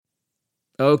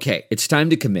Okay, it's time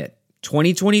to commit.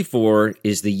 2024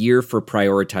 is the year for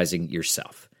prioritizing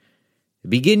yourself.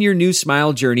 Begin your new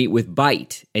smile journey with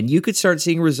Byte, and you could start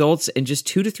seeing results in just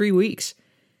 2 to 3 weeks.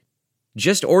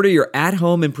 Just order your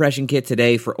at-home impression kit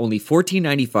today for only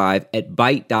 $14.95 at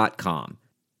Byte.com.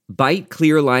 Byte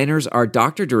clear aligners are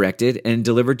doctor-directed and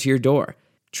delivered to your door.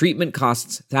 Treatment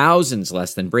costs thousands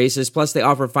less than braces, plus they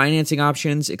offer financing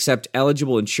options, accept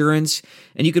eligible insurance,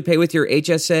 and you could pay with your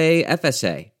HSA,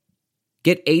 FSA.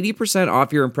 Get 80%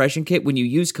 off your impression kit when you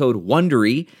use code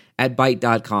WONDERY at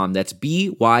Byte.com. That's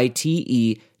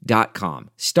BYTE.com.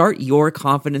 Start your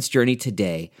confidence journey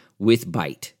today with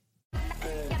Byte.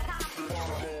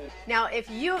 Now,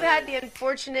 if you've had the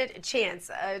unfortunate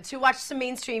chance to watch some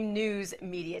mainstream news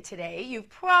media today, you've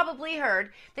probably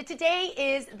heard that today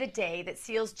is the day that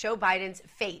seals Joe Biden's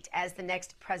fate as the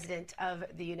next president of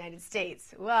the United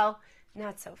States. Well,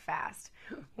 not so fast.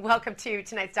 Welcome to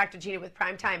tonight's Dr. Gina with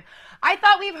Primetime. I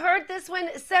thought we've heard this one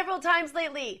several times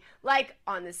lately, like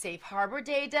on the Safe Harbor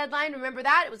Day deadline. Remember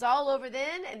that? It was all over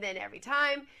then, and then every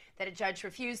time that a judge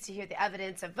refused to hear the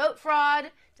evidence of vote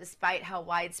fraud, despite how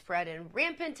widespread and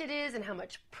rampant it is and how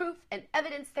much proof and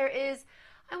evidence there is.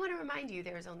 I want to remind you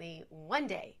there is only one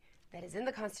day that is in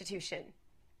the Constitution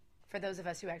for those of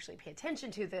us who actually pay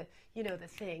attention to the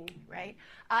thing, right?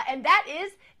 And that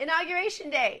is Inauguration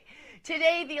Day.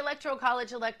 Today, the Electoral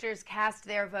College electors cast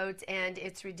their votes, and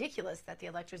it's ridiculous that the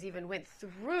electors even went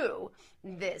through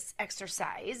this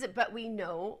exercise, but we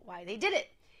know why they did it.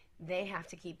 They have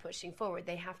to keep pushing forward.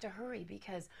 They have to hurry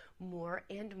because more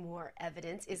and more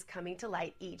evidence is coming to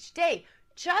light each day,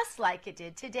 just like it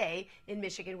did today in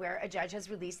Michigan, where a judge has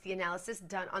released the analysis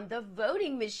done on the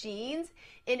voting machines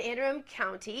in Anne Arundel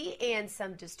County, and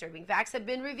some disturbing facts have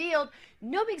been revealed.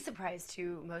 No big surprise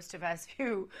to most of us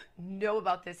who know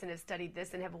about this and have studied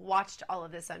this and have watched all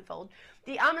of this unfold.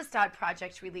 The Amistad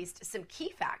Project released some key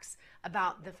facts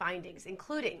about the findings,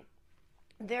 including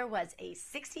there was a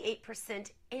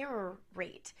 68% error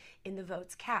rate in the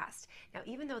votes cast. Now,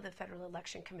 even though the Federal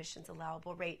Election Commission's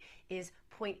allowable rate is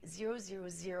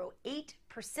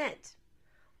 0.0008%,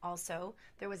 also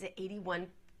there was an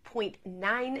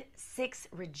 81.96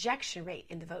 rejection rate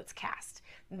in the votes cast.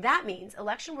 That means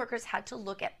election workers had to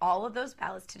look at all of those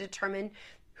ballots to determine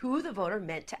who the voter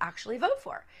meant to actually vote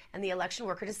for. And the election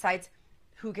worker decides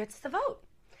who gets the vote.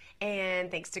 And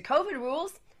thanks to COVID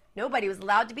rules, nobody was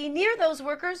allowed to be near those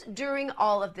workers during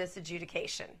all of this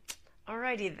adjudication.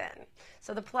 Alrighty then.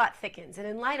 So the plot thickens, and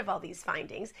in light of all these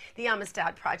findings, the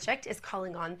Amistad Project is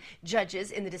calling on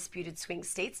judges in the disputed swing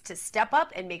states to step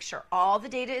up and make sure all the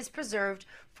data is preserved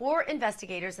for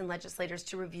investigators and legislators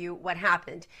to review what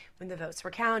happened when the votes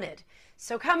were counted.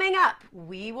 So coming up,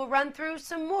 we will run through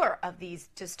some more of these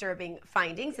disturbing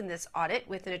findings in this audit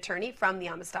with an attorney from the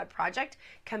Amistad Project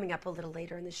coming up a little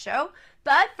later in the show.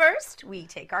 But first, we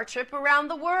take our trip around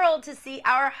the world to see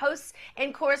our hosts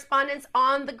and correspondents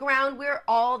on the ground where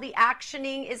all the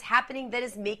actioning is happening that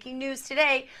is making news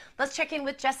today. Let's check in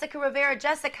with Jessica Rivera.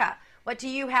 Jessica, what do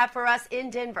you have for us in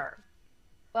Denver?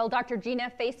 Well, Dr.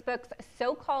 Gina, Facebook's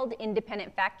so-called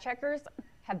independent fact checkers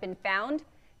have been found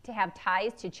to have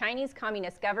ties to Chinese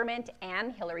Communist government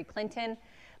and Hillary Clinton.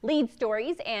 Lead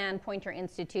Stories and Poynter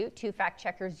Institute, two fact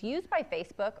checkers used by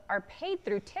Facebook, are paid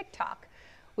through TikTok,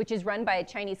 which is run by a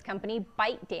Chinese company,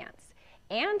 ByteDance,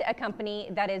 and a company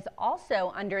that is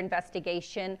also under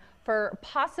investigation for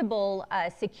possible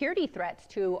security threats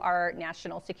to our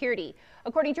national security.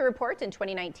 According to reports in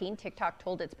 2019, TikTok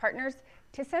told its partners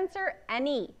to censor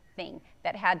anything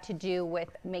that had to do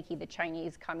with making the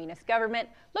Chinese Communist government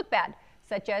look bad,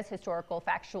 such as historical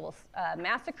factual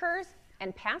massacres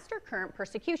and past or current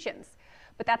persecutions.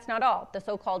 But that's not all. The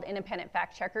so-called independent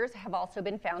fact checkers have also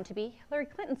been found to be Hillary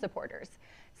Clinton supporters.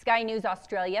 Sky News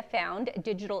Australia found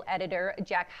digital editor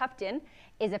Jack Houghton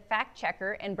is a fact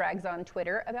checker and brags on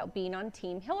Twitter about being on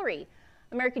Team Hillary.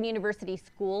 American University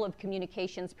School of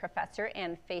Communications professor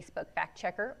and Facebook fact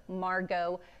checker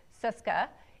Margot Suska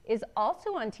is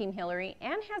also on Team Hillary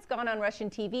and has gone on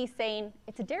Russian TV saying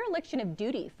it's a dereliction of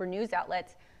duty for news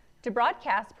outlets to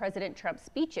broadcast President Trump's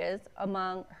speeches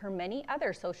among her many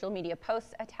other social media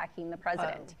posts attacking the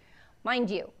president. Mind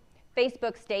you,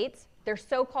 Facebook states their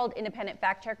so-called independent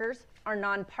fact checkers are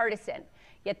nonpartisan,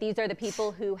 yet these are the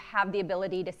people who have the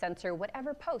ability to censor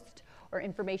whatever post or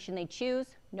information they choose,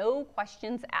 no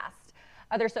questions asked.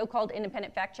 Other so-called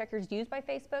independent fact checkers used by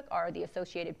Facebook are the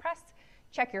Associated Press,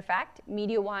 Check Your Fact,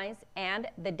 MediaWise, and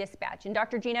The Dispatch. And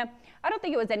Dr. Gina, I don't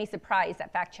think it was any surprise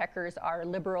that fact checkers are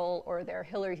liberal or they're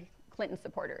Hillary Clinton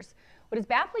supporters. What is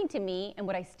baffling to me and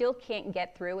what I still can't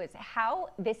get through is how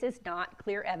this is not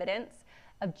clear evidence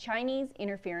of Chinese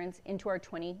interference into our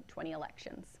 2020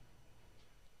 elections.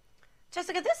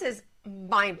 Jessica, this is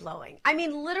mind-blowing. I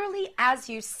mean, literally, as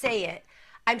you say it,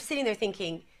 I'm sitting there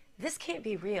thinking, this can't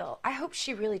be real. I hope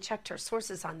she really checked her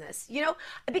sources on this,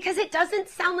 because it doesn't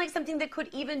sound like something that could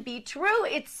even be true.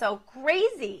 It's so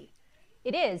crazy.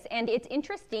 It is, and it's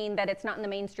interesting that it's not in the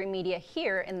mainstream media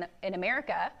here in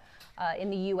America, in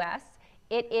the U.S.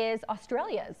 It is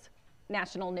Australia's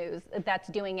national news that's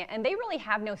doing it, and they really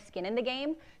have no skin in the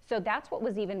game. So that's what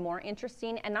was even more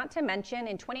interesting. And not to mention,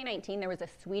 in 2019, there was a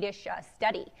Swedish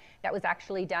study that was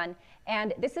actually done,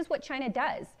 and this is what China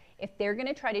does. If they're going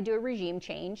to try to do a regime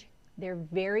change, they're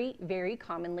very, very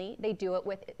commonly, they do it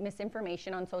with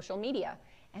misinformation on social media.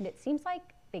 And it seems like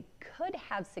they could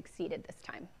have succeeded this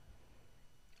time.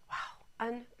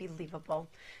 Unbelievable.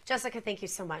 Jessica, thank you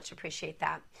so much. Appreciate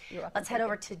that. You're welcome. Let's head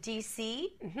over to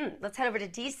D.C. Let's head over to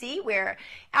D.C., where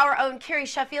our own Carrie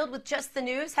Sheffield with Just the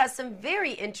News has some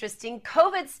very interesting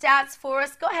COVID stats for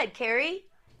us. Go ahead, Carrie.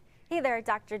 Hey there,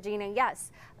 Dr. Gina.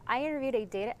 Yes, I interviewed a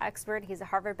data expert. He's a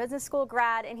Harvard Business School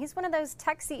grad, and he's one of those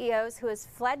tech CEOs who has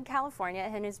fled California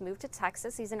and has moved to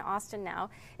Texas. He's in Austin now.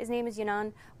 His name is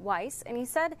Yunnan Weiss, and he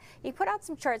said he put out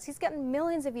some charts. He's gotten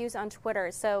millions of views on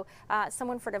Twitter, so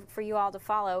someone for you all to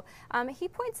follow. He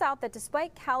points out that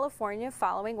despite California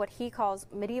following what he calls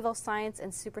medieval science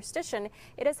and superstition,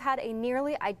 it has had a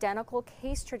nearly identical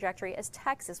case trajectory as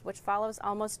Texas, which follows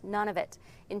almost none of it.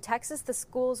 In Texas, the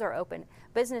schools are open,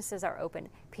 businesses are open,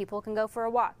 people can go for a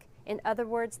walk. In other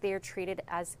words, they are treated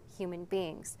as human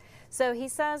beings. So he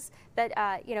says that,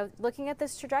 looking at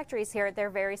these trajectories here, they're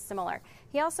very similar.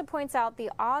 He also points out the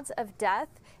odds of death,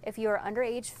 if you are under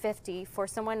age 50 for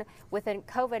someone with a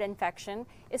COVID infection,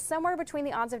 is somewhere between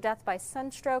the odds of death by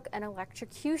sunstroke and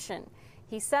electrocution.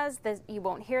 He says that you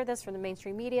won't hear this from the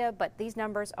mainstream media, but these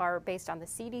numbers are based on the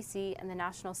CDC and the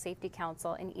National Safety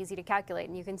Council and easy to calculate.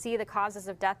 And you can see the causes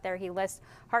of death there. He lists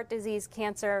heart disease,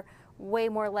 cancer, way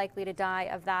more likely to die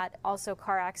of that. Also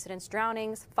car accidents,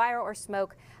 drownings, fire or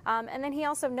smoke. And then he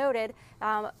also noted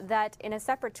that in a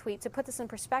separate tweet, to put this in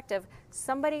perspective,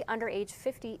 somebody under age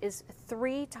 50 is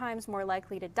 3 times more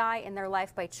likely to die in their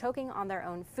life by choking on their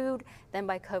own food than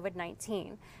by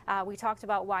COVID-19. We talked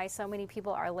about why so many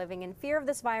people are living in fear of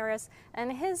this virus.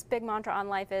 And his big mantra on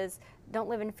life is don't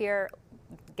live in fear.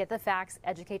 Get the facts,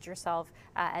 educate yourself,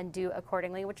 and do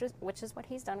accordingly, which is what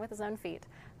he's done with his own feet.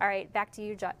 All right, back to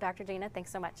you, Dr. Gina.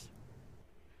 Thanks so much.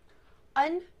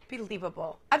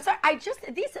 Unbelievable. I'm sorry,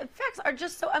 these facts are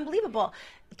just so unbelievable.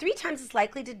 3 times as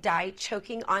likely to die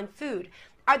choking on food.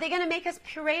 Are they going to make us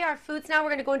puree our foods now? We're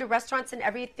going to go into restaurants and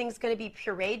everything's going to be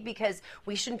pureed because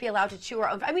we shouldn't be allowed to chew our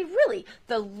own. I mean, really,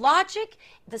 the logic,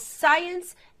 the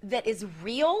science that is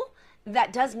real,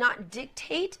 that does not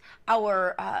dictate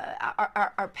our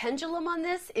pendulum on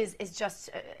this is just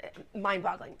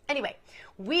mind-boggling. Anyway,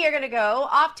 we are going to go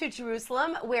off to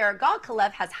Jerusalem, where Gal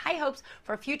Kalev has high hopes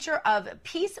for a future of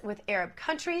peace with Arab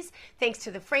countries, thanks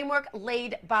to the framework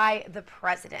laid by the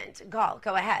president. Gal,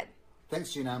 go ahead.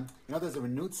 Thanks, Gina. There's a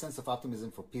renewed sense of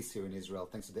optimism for peace here in Israel,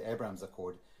 thanks to the Abraham's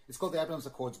Accord. It's called the Abraham's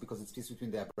Accords because it's peace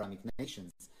between the Abrahamic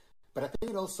nations. But I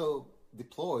think it also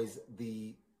deploys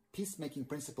the peacemaking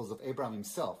principles of Abraham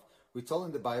himself. We're told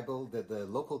in the Bible that the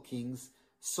local kings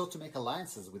sought to make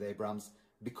alliances with Abraham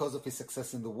because of his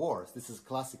success in the wars. This is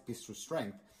classic peace through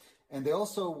strength. And they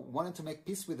also wanted to make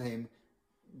peace with him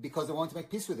because they wanted to make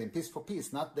peace with him, peace for peace.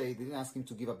 They didn't ask him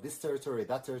to give up this territory,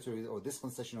 that territory, or this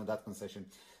concession or that concession.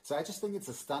 So I just think it's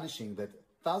astonishing that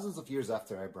thousands of years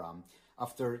after Abraham,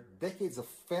 after decades of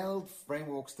failed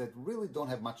frameworks that really don't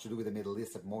have much to do with the Middle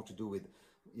East, have more to do with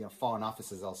foreign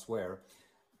offices elsewhere,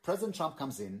 President Trump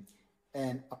comes in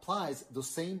and applies those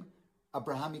same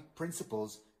Abrahamic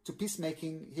principles to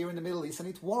peacemaking here in the Middle East, and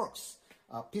it works.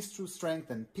 Peace through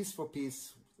strength and peace for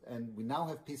peace, and we now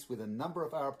have peace with a number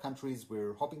of Arab countries.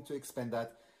 We're hoping to expand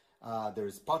that.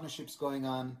 There's partnerships going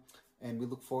on, and we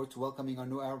look forward to welcoming our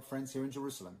new Arab friends here in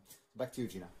Jerusalem. Back to you,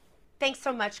 Gina. Thanks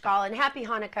so much, Gal, and happy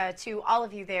Hanukkah to all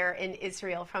of you there in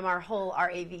Israel from our whole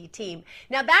RAV team.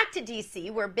 Now back to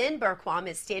D.C., where Ben Bergquam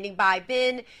is standing by.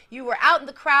 Ben, you were out in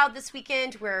the crowd this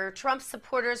weekend where Trump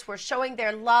supporters were showing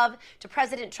their love to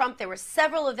President Trump. There were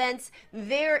several events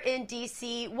there in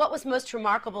D.C. What was most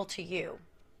remarkable to you?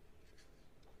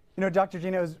 Dr.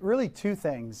 Gina, it was really 2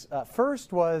 things.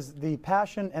 First was the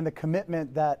passion and the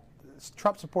commitment that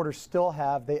Trump supporters still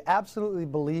have. They absolutely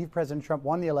believe President Trump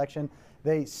won the election.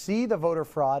 They see the voter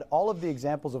fraud, all of the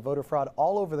examples of voter fraud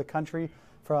all over the country,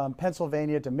 from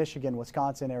Pennsylvania to Michigan,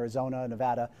 Wisconsin, Arizona,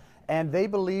 Nevada. And they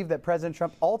believe that President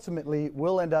Trump ultimately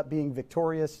will end up being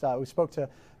victorious. We spoke to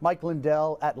Mike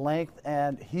Lindell at length,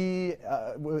 and he,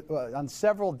 for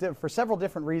several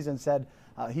different reasons, said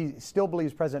he still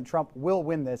believes President Trump will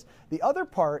win this. The other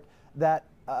part that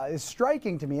is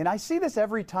striking to me, and I see this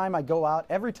every time I go out,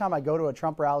 every time I go to a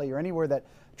Trump rally or anywhere that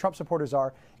Trump supporters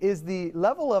are, is the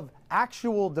level of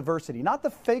actual diversity, not the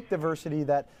fake diversity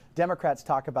that Democrats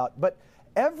talk about, but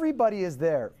everybody is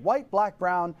there. White, black,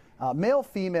 brown, male,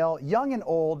 female, young and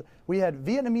old. We had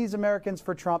Vietnamese Americans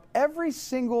for Trump. Every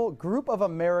single group of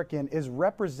American is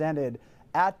represented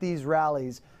at these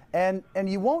rallies. And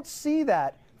you won't see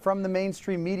that from the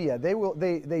mainstream media. They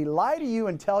lie to you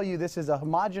and tell you this is a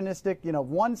homogenistic,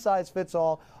 one size fits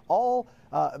all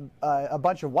a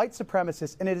bunch of white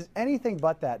supremacists, and it is anything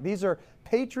but that. These are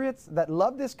patriots that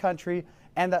love this country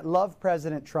and that love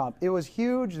President Trump. It was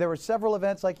huge. There were several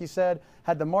events, like you said,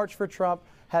 had the March for Trump,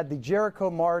 had the Jericho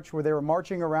March, where they were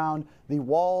marching around the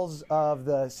walls of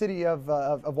the city of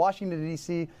Washington,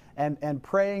 D.C., and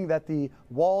praying that the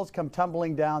walls come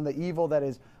tumbling down, the evil that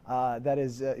is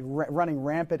running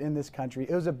rampant in this country.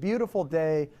 It was a beautiful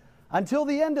day until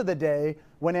the end of the day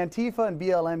when Antifa and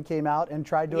BLM came out and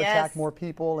tried to attack more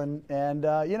people, and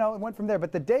it went from there.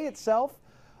 But the day itself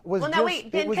was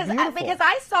because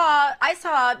I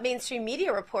saw mainstream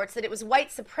media reports that it was white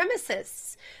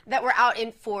supremacists that were out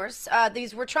in force.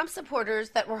 These were Trump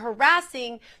supporters that were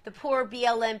harassing the poor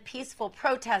BLM peaceful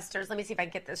protesters. Let me see if I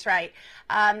can get this right.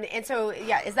 And so,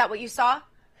 is that what you saw?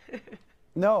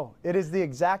 No, it is the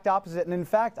exact opposite. And in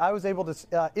fact, I was able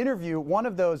to interview one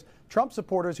of those Trump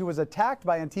supporters who was attacked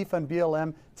by Antifa and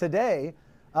BLM today.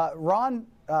 Ron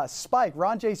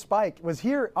J. Spike was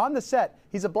here on the set.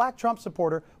 He's a black Trump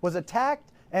supporter, was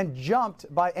attacked and jumped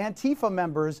by Antifa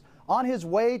members on his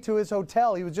way to his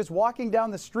hotel. He was just walking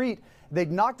down the street. They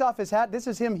knocked off his hat. This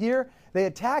is him here. They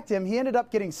attacked him. He ended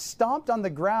up getting stomped on the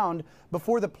ground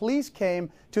before the police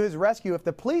came to his rescue. If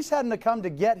the police hadn't come to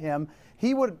get him,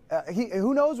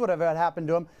 who knows what had happened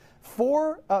to him.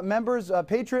 4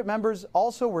 Patriot members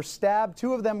also were stabbed.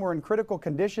 2 of them were in critical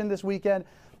condition this weekend.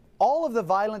 All of the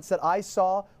violence that I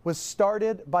saw was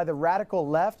started by the radical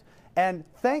left. And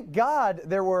thank God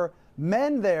there were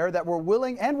men there that were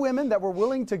willing, and women that were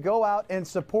willing, to go out and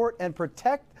support and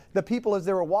protect the people as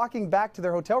they were walking back to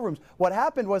their hotel rooms. What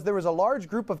happened was there was a large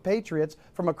group of patriots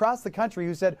from across the country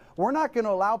who said, we're not going to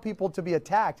allow people to be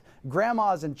attacked,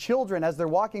 grandmas and children, as they're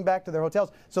walking back to their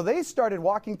hotels. So they started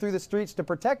walking through the streets to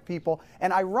protect people.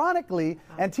 And ironically,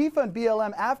 Antifa and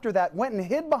BLM after that went and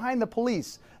hid behind the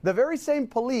police. The very same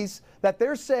police that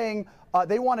they're saying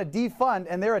they want to defund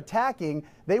and they're attacking,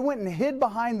 they went and hid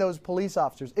behind those police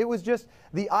officers. It was just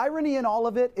the irony in all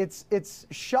of it. It's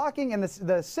shocking, and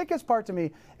the sickest part to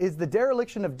me is the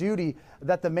dereliction of duty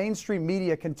that the mainstream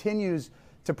media continues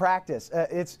to practice.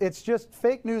 It's just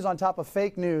fake news on top of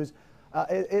fake news.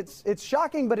 It's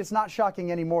shocking, but it's not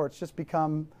shocking anymore. It's just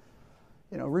become,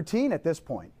 routine at this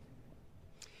point.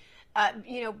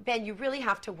 Ben, you really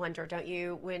have to wonder, don't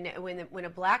you, when a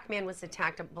black man was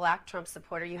attacked, a black Trump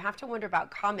supporter, you have to wonder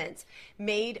about comments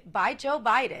made by Joe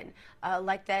Biden,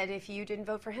 like that if you didn't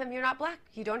vote for him, you're not black.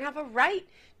 You don't have a right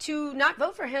to not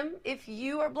vote for him if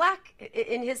you are black,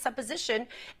 in his supposition.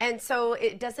 And so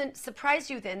it doesn't surprise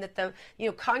you then that the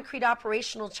concrete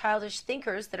operational childish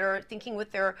thinkers that are thinking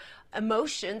with their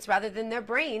emotions rather than their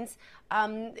brains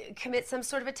commit some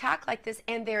sort of attack like this.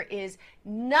 And there is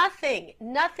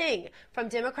nothing from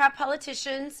Democrat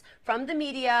politicians, from the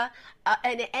media,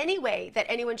 in any way that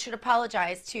anyone should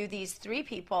apologize to these 3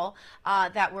 people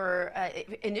that were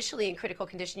initially in critical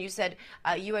condition. You said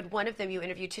you had one of them you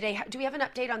interviewed today. Do we have an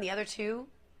update on the other 2?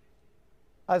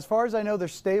 As far as I know, they're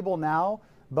stable now.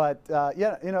 But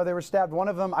they were stabbed. One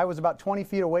of them I was about 20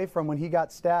 feet away from when he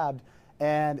got stabbed.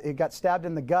 And it got stabbed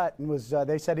in the gut, and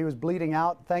they said he was bleeding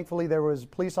out. Thankfully, there was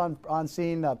police on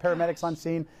scene, paramedics on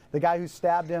scene. The guy who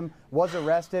stabbed him was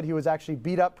arrested. He was actually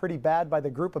beat up pretty bad by the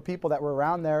group of people that were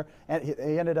around there. And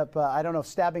he ended up,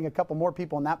 stabbing a couple more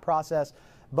people in that process.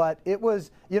 But it was,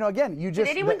 again, Did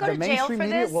anyone go to jail for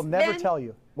media this, will never Ben? tell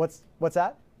you. What's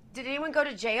that? Did anyone go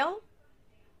to jail?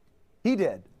 He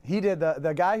did.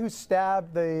 The guy who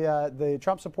stabbed the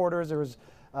Trump supporters, there was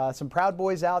some Proud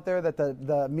Boys out there that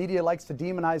the media likes to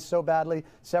demonize so badly.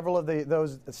 Several of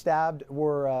those stabbed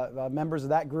were members of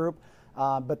that group.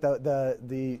 But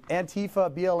the Antifa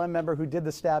BLM member who did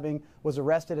the stabbing was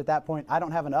arrested at that point. I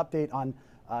don't have an update on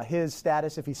his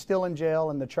status, if he's still in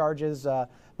jail and the charges.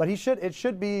 But it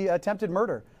should be attempted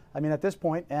murder. I mean, at this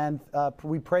point, and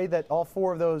we pray that all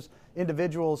 4 of those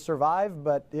individuals survive.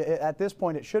 But at this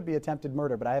point, it should be attempted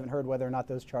murder. But I haven't heard whether or not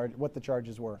what the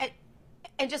charges were.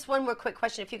 And just one more quick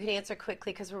question, if you could answer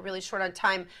quickly, because we're really short on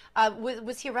time.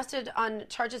 Was he arrested on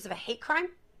charges of a hate crime?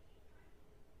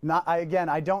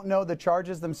 I don't know the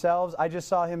charges themselves. I just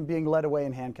saw him being led away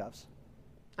in handcuffs.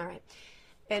 All right.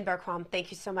 Ben Bergquam,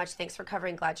 thank you so much. Thanks for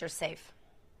covering. Glad you're safe.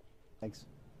 Thanks.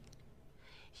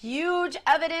 Huge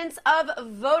evidence of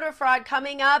voter fraud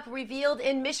coming up, revealed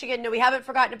in Michigan. No, we haven't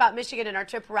forgotten about Michigan in our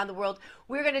trip around the world.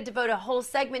 We're going to devote a whole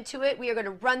segment to it. We are going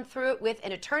to run through it with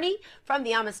an attorney from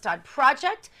the Amistad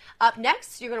Project. Up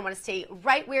next, you're going to want to stay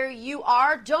right where you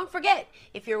are. Don't forget,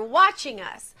 if you're watching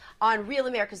us on Real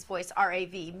America's Voice,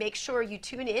 RAV, make sure you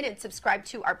tune in and subscribe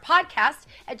to our podcast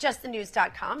at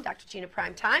justthenews.com, Dr. Gina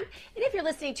Primetime. And if you're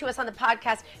listening to us on the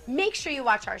podcast, make sure you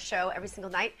watch our show every single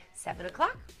night, 7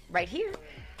 o'clock, right here.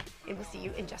 And we'll see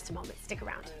you in just a moment. Stick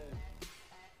around.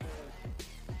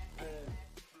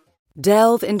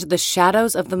 Delve into the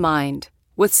shadows of the mind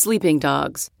with Sleeping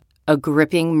Dogs, a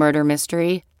gripping murder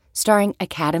mystery starring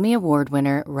Academy Award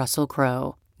winner Russell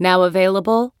Crowe. Now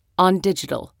available on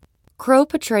digital. Crowe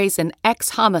portrays an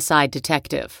ex-homicide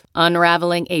detective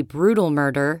unraveling a brutal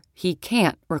murder he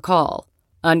can't recall.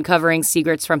 Uncovering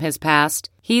secrets from his past,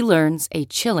 he learns a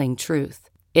chilling truth.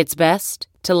 It's best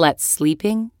to let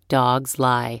sleeping dogs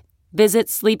lie. Visit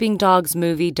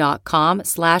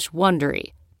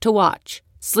sleepingdogsmovie.com/Wondery to watch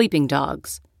Sleeping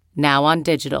Dogs, now on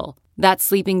digital. That's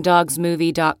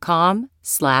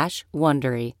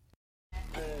sleepingdogsmovie.com/Wondery.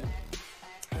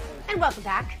 And welcome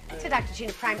back to Dr.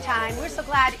 Gina Primetime. We're so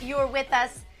glad you're with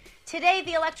us. Today,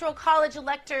 the Electoral College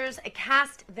electors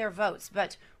cast their votes,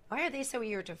 but why are they so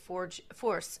eager to force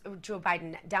Joe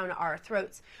Biden down our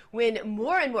throats when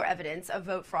more and more evidence of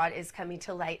vote fraud is coming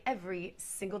to light every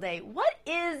single day? What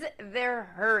is their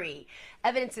hurry?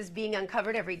 Evidence is being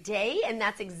uncovered every day, and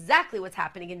that's exactly what's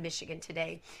happening in Michigan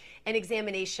today. An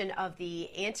examination of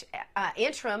the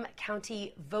Antrim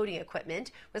County voting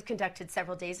equipment was conducted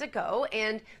several days ago,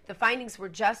 and the findings were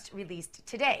just released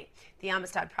today. The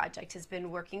Amistad Project has been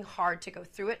working hard to go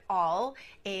through it all,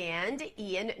 and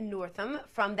Ian Northam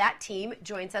from that team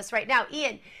joins us right now.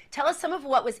 Ian, tell us some of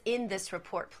what was in this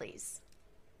report, please.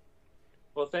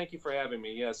 Well, thank you for having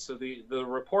me. Yes, so the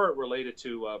report related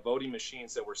to voting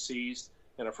machines that were seized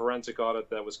and a forensic audit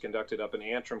that was conducted up in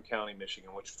Antrim County,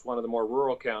 Michigan, which is one of the more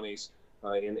rural counties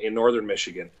in northern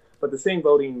Michigan. But the same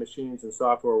voting machines and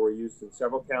software were used in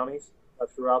several counties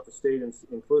throughout the state,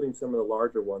 including some of the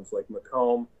larger ones like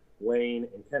Macomb, Wayne,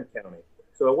 and Kent County.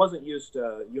 So it wasn't used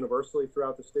universally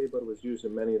throughout the state, but it was used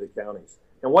in many of the counties.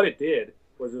 And what it did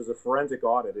was it was a forensic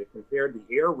audit. It compared the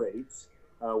error rates,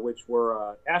 which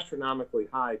were astronomically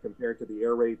high compared to the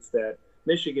error rates that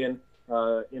Michigan,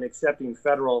 in accepting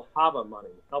federal HAVA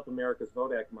money, Help America's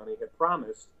Vote Act money, had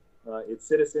promised its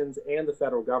citizens and the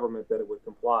federal government that it would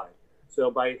comply. So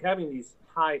by having these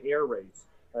high error rates,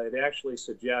 it actually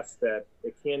suggests that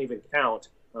it can't even count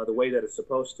the way that it's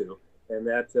supposed to, and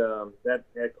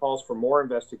that calls for more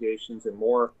investigations and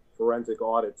more forensic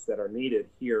audits that are needed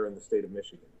here in the state of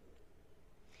Michigan.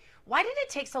 Why did it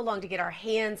take so long to get our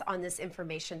hands on this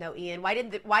information, though, Ian? Why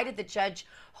did the judge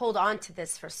hold on to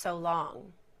this for so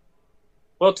long?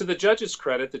 Well, to the judge's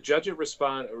credit, the judge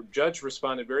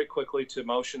responded very quickly to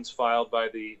motions filed by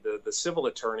the civil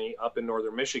attorney up in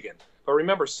northern Michigan. But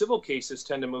remember, civil cases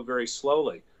tend to move very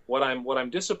slowly. What I'm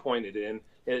disappointed in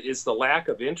is the lack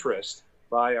of interest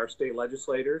by our state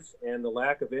legislators and the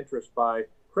lack of interest by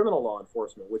criminal law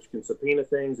enforcement, which can subpoena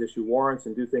things, issue warrants,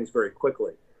 and do things very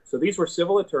quickly. So these were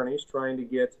civil attorneys trying to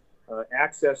get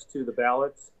access to the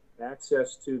ballots,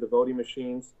 access to the voting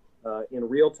machines in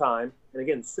real time. And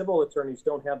again, civil attorneys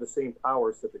don't have the same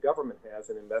powers that the government has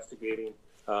in investigating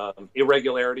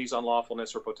irregularities,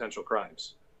 unlawfulness, or potential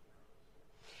crimes.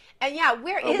 And yeah,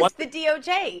 where is the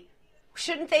DOJ?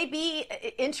 Shouldn't they be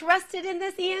interested in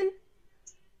this, Ian?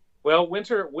 Well,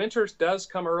 winter does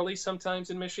come early sometimes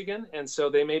in Michigan, and so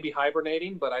they may be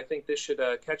hibernating, but I think this should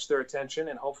catch their attention,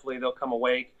 and hopefully they'll come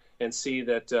awake and see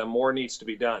that more needs to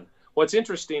be done. What's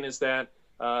interesting is that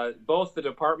both the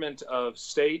Department of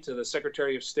State, the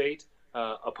Secretary of State,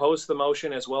 opposed the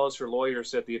motion, as well as her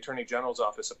lawyers at the Attorney General's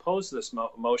office opposed this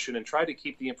motion and tried to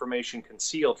keep the information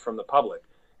concealed from the public.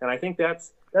 And I think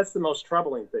that's the most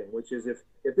troubling thing, which is if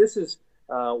this is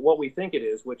what we think it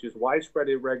is, which is widespread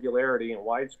irregularity and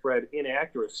widespread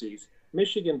inaccuracies,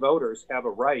 Michigan voters have a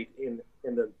right in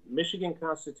the Michigan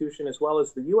Constitution as well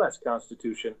as the U.S.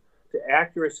 Constitution to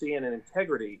accuracy and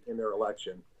integrity in their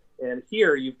election. And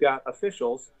here you've got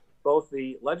officials, both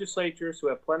the legislatures who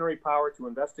have plenary power to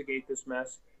investigate this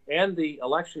mess and the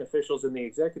election officials in the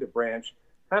executive branch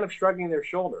kind of shrugging their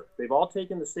shoulder. They've all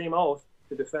taken the same oath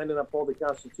to defend and uphold the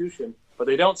Constitution, but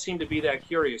they don't seem to be that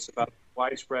curious about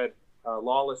widespread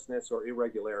lawlessness or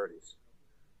irregularities.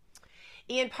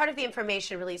 Ian, part of the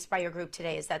information released by your group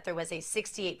today is that there was a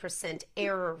 68%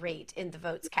 error rate in the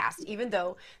votes cast, even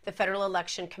though the Federal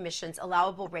Election Commission's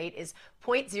allowable rate is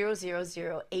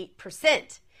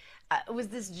 0.0008%. Was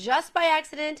this just by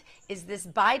accident? Is this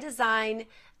by design?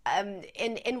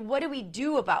 And what do we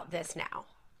do about this now?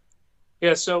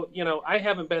 Yeah, so, I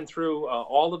haven't been through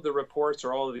all of the reports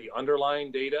or all of the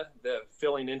underlying data that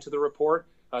filling into the report.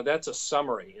 That's a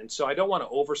summary. And so I don't want to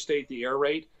overstate the error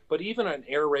rate, but even an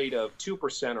error rate of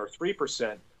 2% or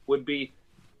 3% would be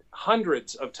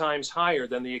hundreds of times higher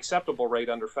than the acceptable rate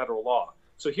under federal law.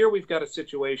 So here we've got a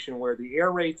situation where the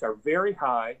error rates are very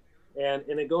high, and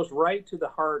it goes right to the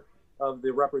heart of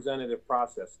the representative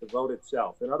process, the vote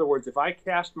itself. In other words, if I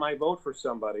cast my vote for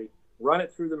somebody, run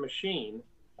it through the machine,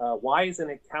 why isn't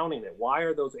it counting it? Why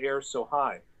are those errors so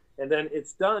high? And then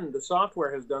the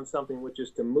software has done something, which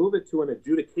is to move it to an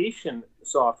adjudication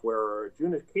software or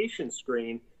adjudication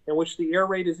screen in which the error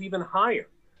rate is even higher.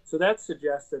 So that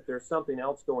suggests that there's something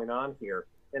else going on here.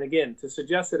 And again, to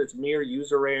suggest that it's mere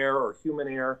user error or human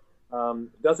error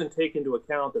doesn't take into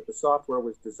account that the software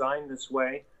was designed this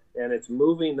way and it's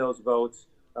moving those votes.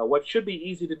 What should be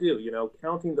easy to do,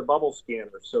 counting the bubble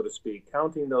scanner, so to speak,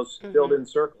 counting those filled-in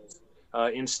circles.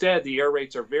 Instead, the error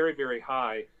rates are very, very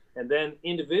high, and then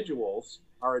individuals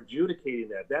are adjudicating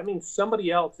that. That means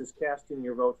somebody else is casting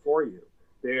your vote for you.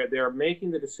 They're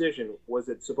making the decision, was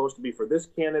it supposed to be for this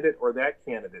candidate or that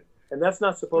candidate? And that's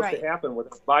not supposed to happen with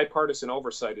bipartisan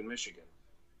oversight in Michigan.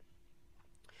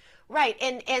 Right,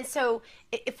 and so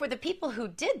for the people who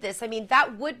did this, I mean,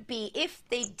 that would be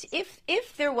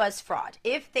if there was fraud,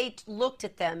 if they looked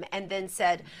at them and then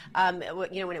said,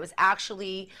 when it was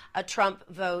actually a Trump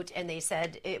vote and they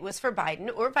said it was for Biden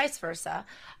or vice versa,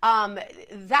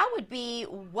 that would be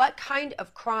what kind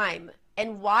of crime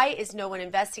and why is no one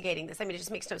investigating this? I mean, it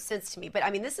just makes no sense to me. But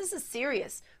I mean, this is a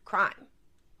serious crime.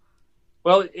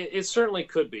 Well, it certainly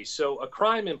could be. So a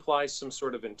crime implies some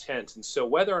sort of intent. And so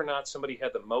whether or not somebody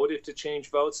had the motive to change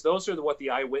votes, those are what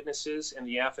the eyewitnesses and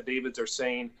the affidavits are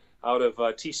saying out of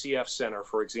TCF Center,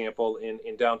 for example,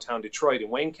 in downtown Detroit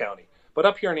in Wayne County. But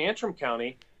up here in Antrim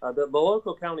County, the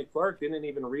local county clerk didn't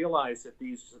even realize that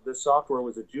this software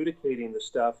was adjudicating the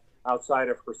stuff outside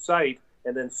of her site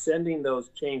and then sending those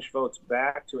changed votes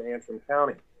back to Antrim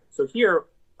County. So here,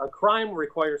 a crime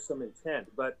requires some intent,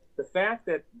 but the fact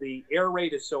that the error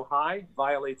rate is so high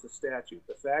violates a statute.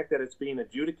 The fact that it's being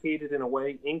adjudicated in a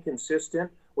way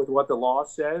inconsistent with what the law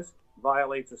says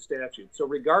violates a statute. So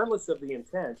regardless of the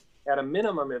intent, at a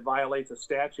minimum, it violates a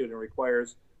statute and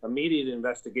requires immediate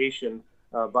investigation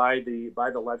by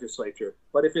the legislature.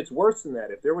 But if it's worse than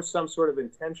that, if there was some sort of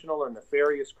intentional or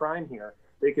nefarious crime here,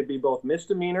 they could be both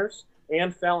misdemeanors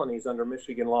and felonies under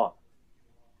Michigan law.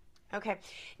 Okay.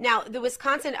 Now, the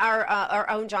Wisconsin, our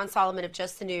own John Solomon of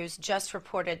Just the News just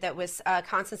reported that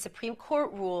Wisconsin Supreme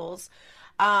Court ruled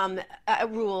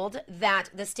that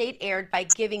the state erred by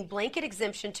giving blanket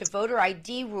exemption to voter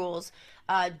ID rules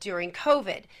during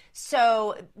COVID.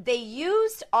 So they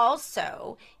used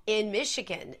also in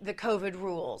Michigan the COVID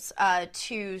rules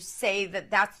to say that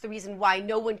that's the reason why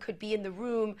no one could be in the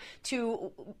room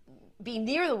to be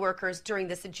near the workers during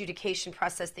this adjudication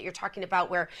process that you're talking about,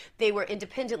 where they were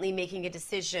independently making a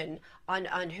decision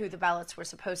on who the ballots were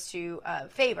supposed to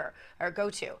favor or go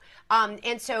to.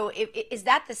 And so is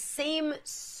that the same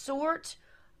sort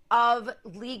of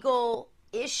legal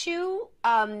issue?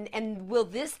 And will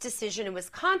this decision in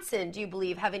Wisconsin, do you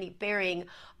believe, have any bearing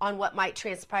on what might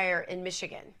transpire in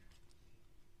Michigan?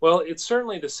 Well, it's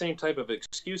certainly the same type of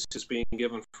excuses being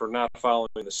given for not following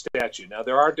the statute. Now,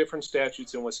 there are different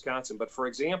statutes in Wisconsin, but for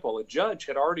example, a judge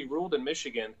had already ruled in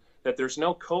Michigan that there's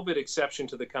no COVID exception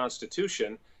to the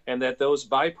Constitution and that those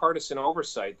bipartisan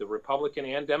oversight, the Republican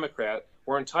and Democrat,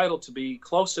 were entitled to be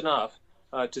close enough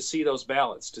to see those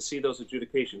ballots, to see those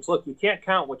adjudications. Look, you can't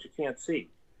count what you can't see.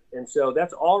 And so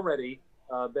that's already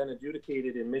been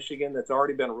adjudicated in Michigan, that's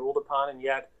already been ruled upon, and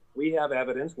yet we have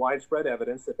evidence, widespread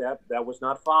evidence, that was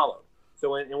not followed.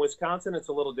 So in Wisconsin, it's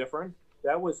a little different.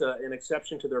 That was an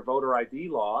exception to their voter ID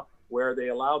law, where they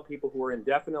allowed people who were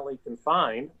indefinitely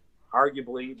confined,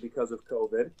 arguably because of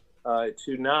COVID,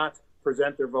 to not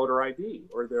present their voter ID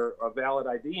or a valid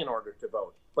ID in order to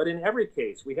vote. But in every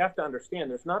case, we have to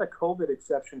understand there's not a COVID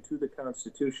exception to the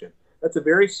Constitution. That's a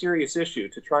very serious issue,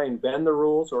 to try and bend the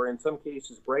rules or in some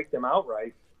cases break them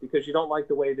outright because you don't like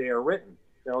the way they are written.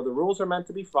 Now, the rules are meant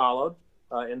to be followed,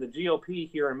 and the GOP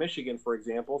here in Michigan, for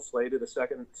example, slated a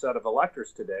second set of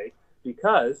electors today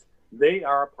because they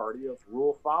are a party of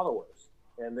rule followers,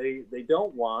 and they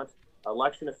don't want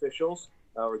election officials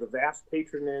or the vast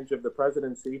patronage of the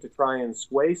presidency to try and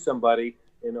sway somebody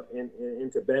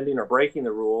into bending or breaking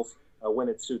the rules when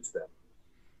it suits them.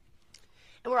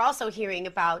 We're also hearing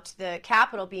about the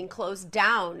Capitol being closed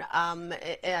down.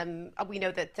 We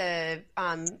know that the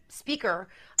Speaker,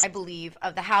 I believe,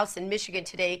 of the House in Michigan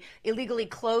today illegally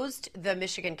closed the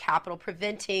Michigan Capitol,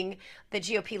 preventing the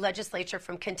GOP legislature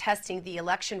from contesting the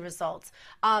election results,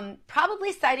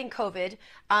 probably citing COVID.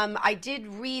 I did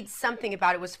read something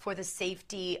about it was for the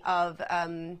safety of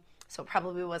so it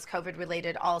probably was COVID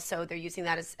related also. They're using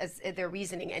that as their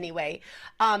reasoning anyway.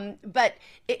 But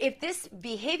if this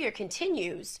behavior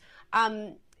continues,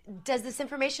 does this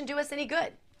information do us any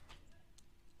good?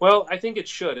 Well, I think it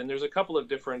should. And there's a couple of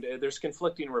there's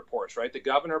conflicting reports, right? The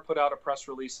governor put out a press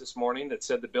release this morning that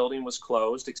said the building was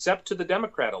closed, except to the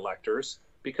Democrat electors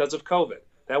because of COVID.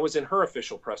 That was in her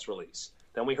official press release.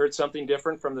 Then we heard something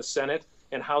different from the Senate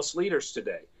and House leaders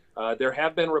today. There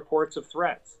have been reports of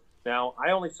threats. Now, I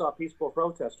only saw peaceful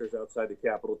protesters outside the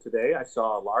Capitol today. I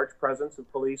saw a large presence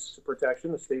of police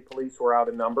protection. The state police were out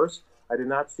in numbers. I did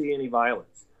not see any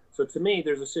violence. So to me,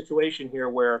 there's a situation here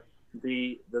where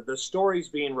the stories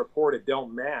being reported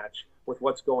don't match with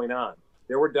what's going on.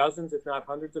 There were dozens, if not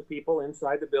hundreds of people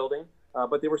inside the building,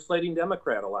 but they were slating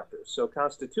Democrat electors. So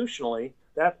constitutionally,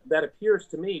 that appears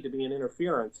to me to be an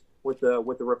interference with the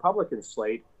Republican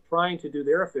slate trying to do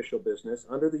their official business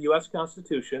under the U.S.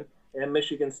 Constitution and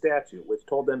Michigan statute, which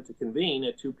told them to convene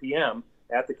at 2 p.m.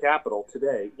 at the Capitol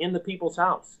today in the People's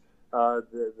House,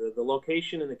 the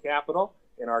location in the Capitol,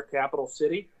 in our capital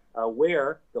city,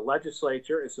 where the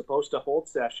legislature is supposed to hold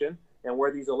session and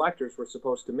where these electors were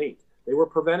supposed to meet. They were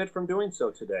prevented from doing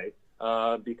so today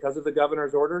because of the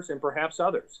governor's orders and perhaps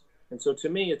others. And so to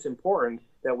me, it's important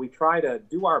that we try to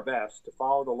do our best to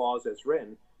follow the laws as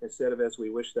written instead of as we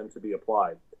wish them to be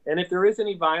applied. And if there is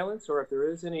any violence or if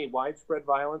there is any widespread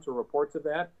violence or reports of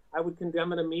that, I would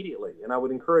condemn it immediately. And I would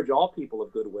encourage all people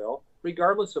of goodwill,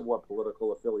 regardless of what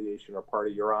political affiliation or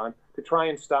party you're on, to try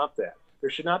and stop that. There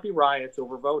should not be riots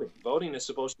over voting. Voting is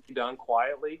supposed to be done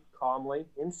quietly, calmly,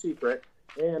 in secret,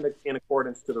 and in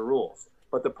accordance to the rules.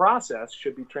 But the process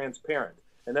should be transparent.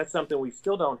 And that's something we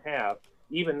still don't have,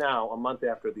 even now, a month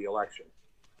after the election.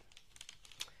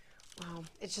 Wow,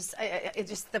 it's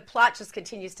just the plot just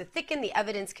continues to thicken, the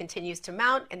evidence continues to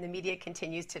mount, and the media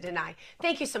continues to deny.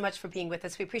 Thank you so much for being with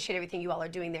us. We appreciate everything you all are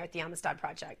doing there at the Amistad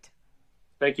Project.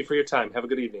 Thank you for your time. Have a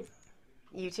good evening.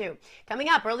 You too. Coming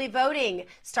up, early voting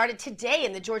started today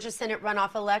in the Georgia Senate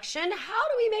runoff election. How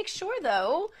do we make sure,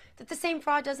 though, that the same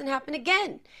fraud doesn't happen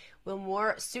again? Will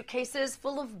more suitcases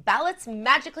full of ballots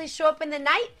magically show up in the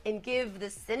night and give the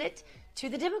Senate to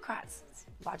the Democrats? It's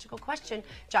a logical question.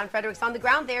 John Fredericks on the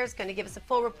ground there is going to give us a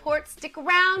full report. Stick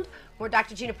around. More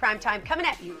Dr. Gina Primetime coming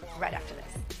at you right after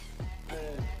this.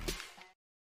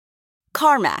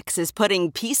 CarMax is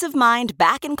putting peace of mind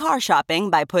back in car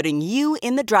shopping by putting you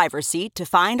in the driver's seat to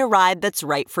find a ride that's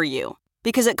right for you.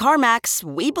 Because at CarMax,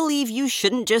 we believe you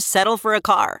shouldn't just settle for a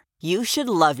car. You should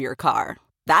love your car.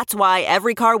 That's why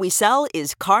every car we sell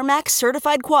is CarMax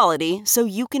certified quality, so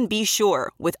you can be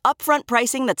sure with upfront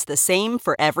pricing that's the same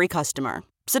for every customer.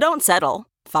 So don't settle.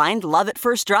 Find love at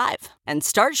first drive and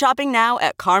start shopping now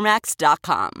at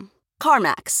CarMax.com.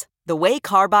 CarMax, the way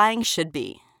car buying should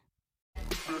be.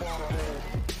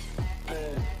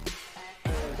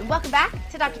 Welcome back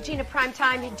to Dr. Gina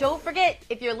Primetime. Don't forget,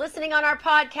 if you're listening on our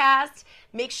podcast,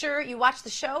 make sure you watch the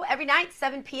show every night,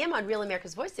 7 p.m. on Real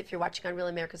America's Voice. If you're watching on Real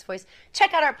America's Voice,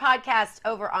 check out our podcast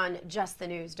over on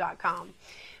justthenews.com.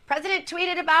 President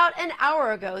tweeted about an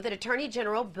hour ago that Attorney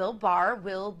General Bill Barr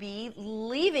will be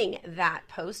leaving that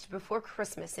post before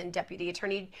Christmas, and Deputy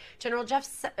Attorney General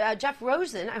Jeff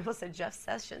Rosen, I almost said Jeff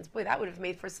Sessions, boy, that would have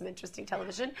made for some interesting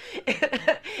television,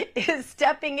 is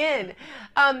stepping in.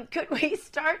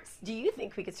 Do you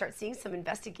think we could start seeing some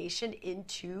investigation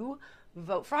into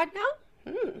vote fraud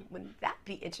now? Wouldn't that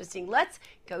be interesting? Let's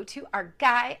go to our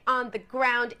guy on the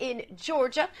ground in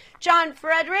Georgia, John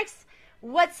Fredericks.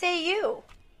 What say you?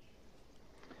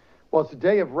 Well, it's a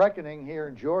day of reckoning here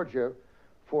in Georgia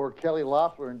for Kelly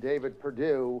Loeffler and David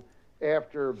Perdue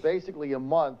after basically a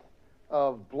month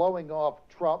of blowing off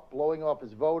Trump, blowing off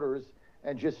his voters,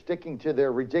 and just sticking to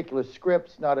their ridiculous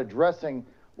scripts, not addressing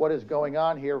what is going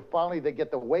on here. Finally, they get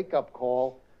the wake-up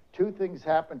call. Two things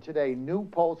happen today. New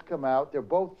polls come out. They're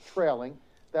both trailing.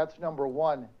 That's number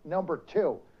one. Number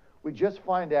two, we just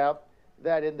find out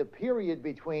that in the period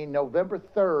between November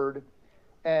 3rd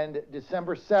and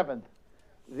December 7th,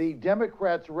 the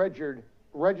Democrats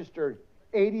registered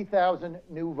 80,000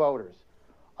 new voters.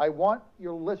 I want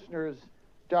your listeners,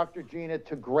 Dr. Gina,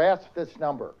 to grasp this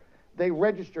number. They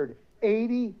registered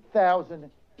 80,000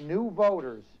 new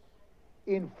voters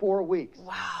in 4 weeks.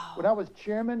 Wow. When I was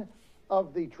chairman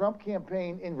of the Trump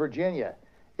campaign in Virginia,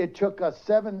 it took a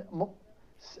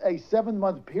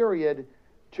 7-month period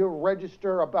to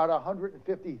register about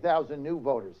 150,000 new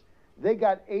voters. They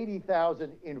got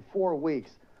 80,000 in 4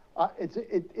 weeks.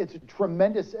 It's a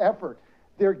tremendous effort.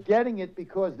 They're getting it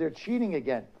because they're cheating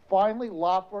again. Finally,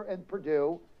 Loeffler and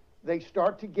Perdue, they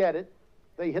start to get it.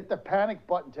 They hit the panic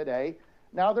button today.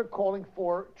 Now they're calling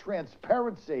for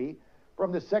transparency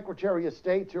from the Secretary of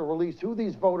State to release who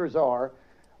these voters are.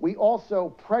 We also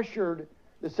pressured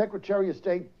the Secretary of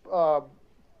State, Brad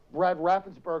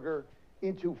Raffensperger,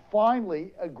 into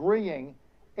finally agreeing,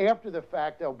 after the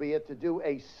fact, albeit, to do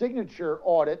a signature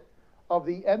audit of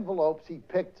the envelopes. He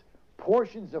picked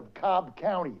portions of Cobb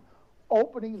County,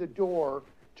 opening the door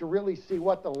to really see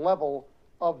what the level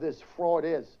of this fraud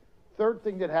is. Third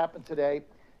thing that happened today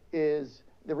is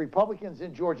the Republicans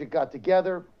in Georgia got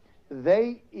together.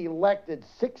 They elected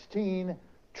 16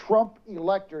 Trump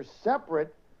electors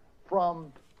separate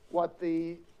from what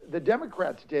the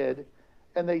Democrats did,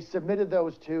 and they submitted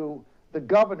those to the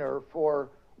governor for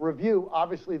review.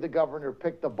 Obviously, the governor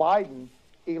picked the Biden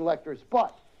electors,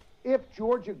 but if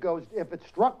Georgia if it's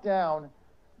struck down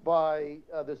by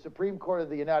the Supreme Court of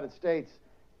the United States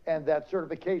and that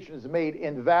certification is made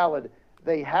invalid,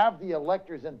 they have the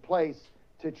electors in place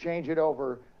to change it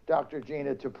over, Dr.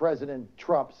 Gina, to President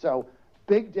Trump. So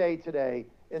big day today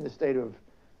in the state of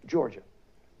Georgia.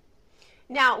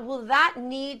 Now, will that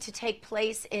need to take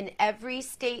place in every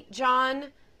state, John?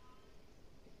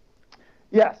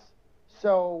 Yes.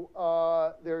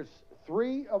 So there's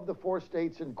 3 of the 4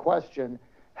 states in question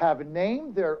have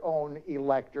named their own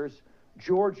electors,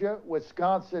 Georgia,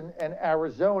 Wisconsin, and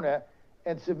Arizona,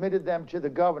 and submitted them to the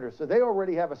governor. So they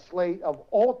already have a slate of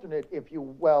alternate, if you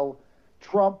will,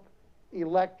 Trump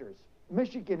electors.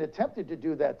 Michigan attempted to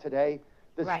do that today.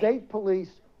 The state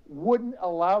police wouldn't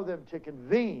allow them to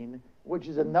convene, which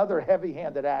is another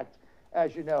heavy-handed act,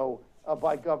 as you know,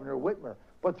 by Governor Whitmer.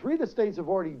 But 3 of the states have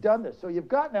already done this. So you've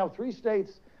got now 3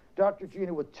 states, Dr.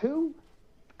 Gina, with 2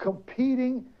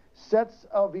 competing sets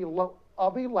of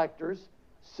electors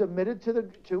submitted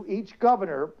to each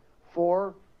governor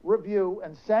for review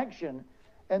and sanction.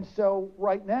 And so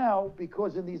right now,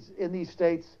 because in these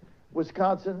states,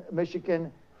 Wisconsin,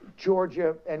 Michigan,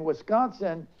 Georgia, and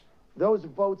Wisconsin, those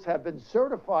votes have been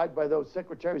certified by those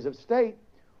secretaries of state.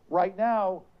 Right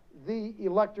now, the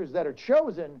electors that are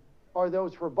chosen are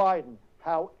those for Biden.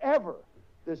 However,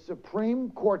 the Supreme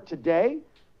Court today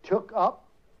took up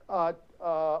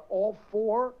all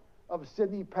 4 of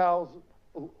Sidney Powell's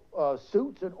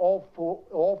suits in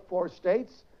all 4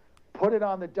 states, put it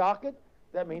on the docket.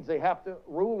 That means they have to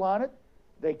rule on it.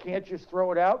 They can't just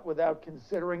throw it out without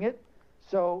considering it.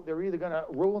 So they're either going to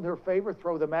rule in their favor,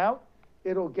 throw them out.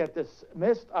 It'll get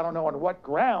dismissed. I don't know on what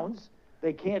grounds.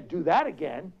 They can't do that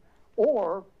again.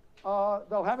 Or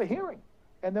they'll have a hearing,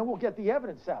 and then we'll get the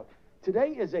evidence out. Today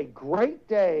is a great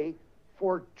day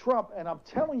for Trump, and I'm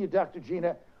telling you, Dr.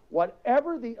 Gina,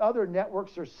 whatever the other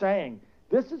networks are saying,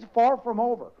 this is far from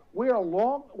over. We're a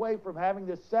long way from having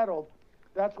this settled.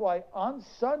 That's why on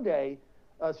Sunday,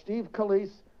 Steve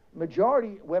Scalise,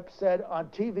 majority whip, said on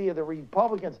TV of the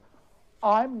Republicans,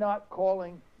 I'm not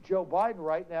calling Joe Biden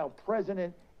right now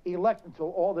president-elect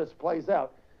until all this plays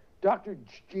out. Dr.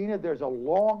 Gina, there's a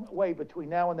long way between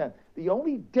now and then. The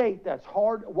only date that's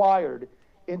hardwired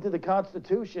into the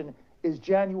Constitution is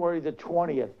January the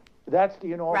 20th. That's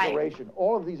the inauguration. Right.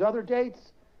 All of these other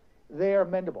dates, they're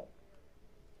amendable.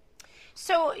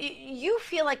 So you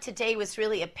feel like today was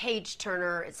really a page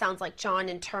turner, it sounds like, John,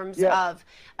 in terms of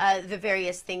the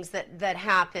various things that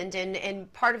happened,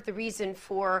 and part of the reason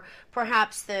for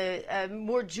perhaps the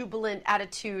more jubilant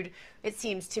attitude, it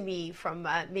seems to me, from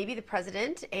maybe the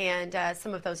president and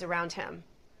some of those around him.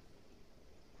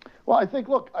 Well, I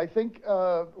think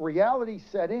reality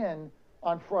set in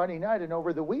on Friday night and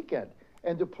over the weekend,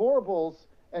 and deplorables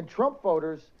and Trump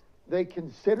voters, they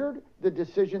considered the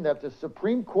decision that the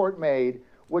Supreme Court made,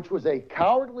 which was a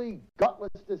cowardly, gutless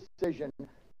decision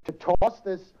to toss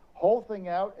this whole thing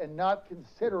out and not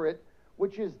consider it,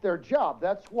 which is their job.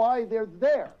 That's why they're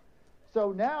there.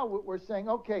 So now we're saying,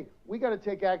 okay, we got to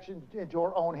take action into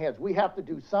our own hands. We have to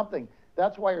do something.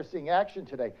 That's why you're seeing action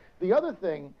today. The other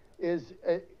thing is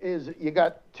you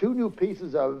got 2 new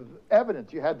pieces of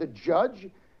evidence. You had the judge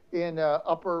in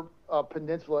Upper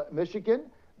Peninsula, Michigan,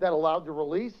 that allowed the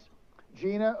release,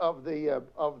 Gina, of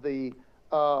the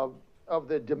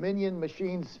Dominion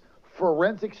Machines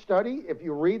forensic study. If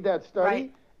you read that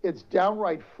study, it's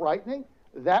downright frightening.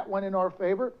 That went in our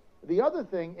favor. The other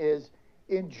thing is,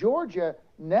 in Georgia,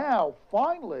 now,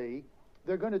 finally,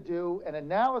 they're going to do an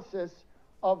analysis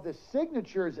of the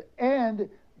signatures and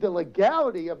the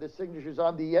legality of the signatures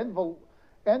on the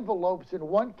envelopes in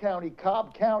one county,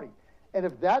 Cobb County. And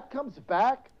if that comes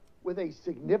back with a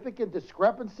significant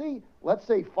discrepancy, let's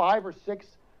say 5 or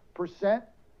 6%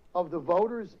 of the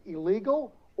voters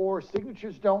illegal or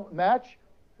signatures don't match,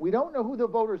 we don't know who the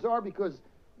voters are because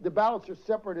the ballots are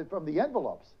separated from the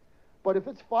envelopes. But if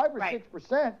it's 5 or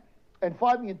 6% and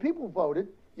 5 million people voted,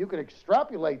 you can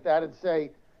extrapolate that and say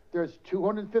there's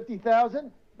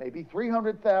 250,000, maybe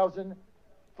 300,000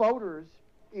 voters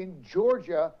in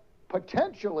Georgia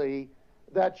potentially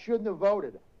that shouldn't have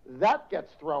voted. That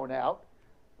gets thrown out.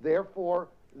 Therefore,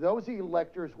 those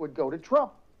electors would go to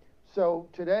Trump. So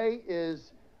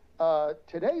today's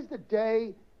the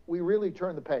day we really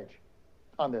turn the page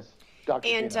on this, Dr.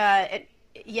 And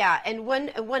yeah, and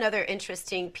one other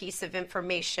interesting piece of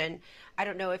information. I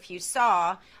don't know if you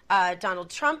saw, Donald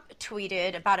Trump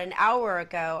tweeted about an hour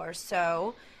ago or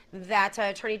so that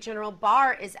Attorney General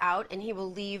Barr is out and he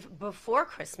will leave before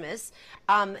Christmas.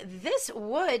 This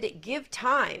would give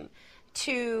time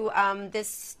to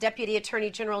this Deputy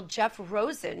Attorney General Jeff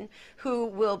Rosen, who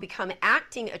will become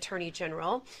acting Attorney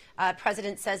General.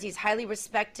 President says he's highly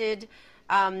respected,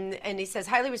 and he says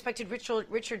highly respected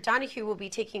Richard Donahue will be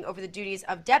taking over the duties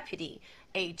of Deputy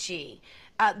AG.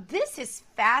 This is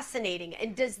fascinating.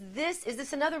 And is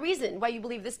this another reason why you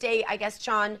believe this day, I guess,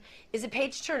 John, is a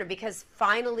page turner? Because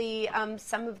finally,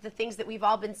 some of the things that we've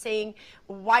all been saying,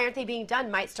 why aren't they being done,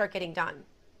 might start getting done.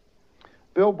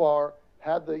 Bill Barr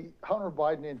had the Hunter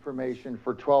Biden information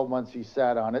for 12 months. He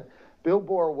sat on it. Bill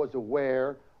Barr was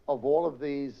aware of all of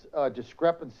these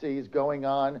discrepancies going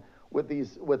on with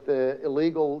the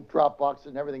illegal drop boxes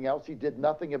and everything else. He did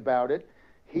nothing about it.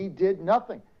 He did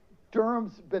nothing.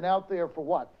 Durham's been out there for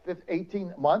what,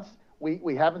 18 months?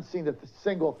 We haven't seen a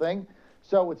single thing.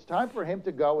 So it's time for him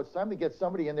to go. It's time to get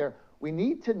somebody in there. We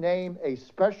need to name a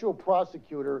special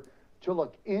prosecutor to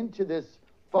look into this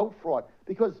vote fraud.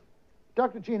 Because,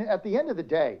 Dr. Gina, at the end of the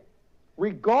day,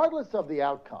 regardless of the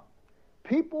outcome,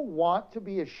 people want to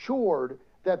be assured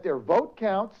that their vote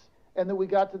counts and that we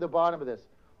got to the bottom of this.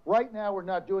 Right now, we're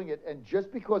not doing it. And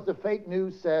just because the fake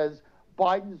news says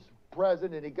Biden's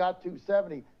president and he got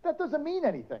 270, that doesn't mean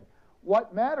anything.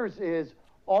 What matters is,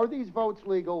 are these votes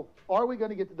legal? Are we going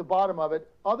to get to the bottom of it?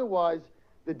 Otherwise,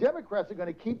 the Democrats are going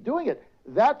to keep doing it.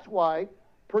 That's why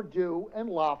Perdue and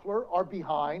Loeffler are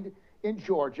behind in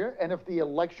Georgia. And if the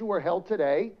election were held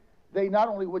today, they not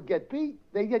only would get beat,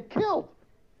 they get killed.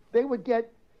 They would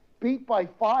get beat by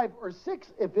 5 or 6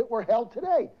 if it were held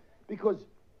today, because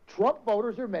Trump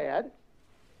voters are mad.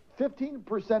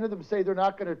 15% of them say they're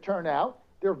not going to turn out.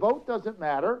 Their vote doesn't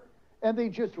matter. And they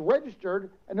just registered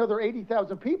another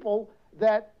 80,000 people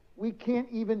that we can't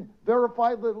even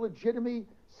verify the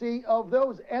legitimacy of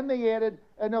those. And they added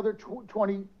another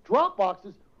 20 drop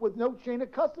boxes with no chain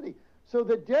of custody. So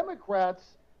the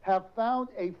Democrats have found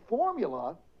a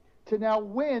formula to now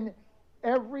win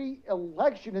every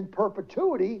election in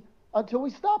perpetuity until we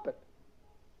stop it.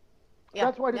 Yeah,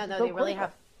 that's why this is so they really critical.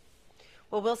 have.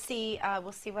 Well, we'll see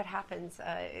what happens.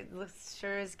 It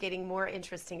sure is getting more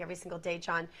interesting every single day,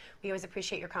 John. We always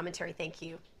appreciate your commentary. Thank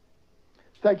you.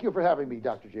 Thank you for having me,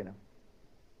 Dr. Gina.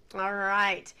 All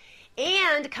right.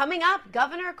 And coming up,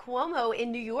 Governor Cuomo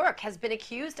in New York has been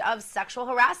accused of sexual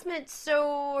harassment.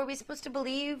 So are we supposed to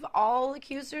believe all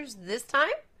accusers this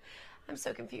time? I'm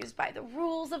so confused by the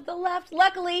rules of the left.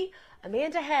 Luckily,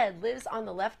 Amanda Head lives on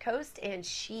the left coast, and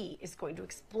she is going to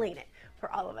explain it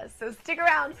for all of us. So stick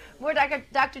around. More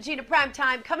Dr. Gina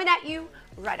Primetime coming at you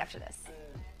right after this.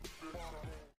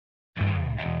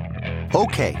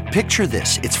 Okay, picture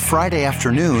this. It's Friday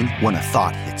afternoon when a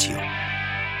thought hits you.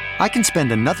 I can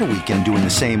spend another weekend doing the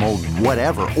same old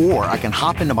whatever, or I can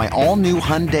hop into my all-new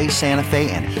Hyundai Santa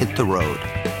Fe and hit the road.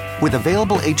 With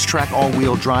available H-Track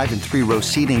all-wheel drive and 3-row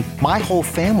seating, my whole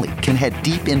family can head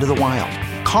deep into the wild.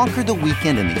 Conquer the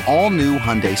weekend in the all-new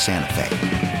Hyundai Santa Fe.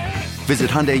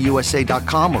 Visit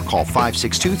HyundaiUSA.com or call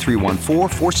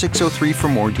 562-314-4603 for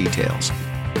more details.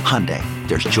 Hyundai,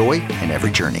 there's joy in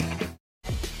every journey.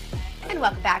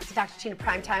 Welcome back to Dr. Gina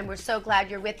Primetime. We're so glad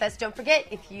you're with us. Don't forget,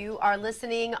 if you are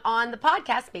listening on the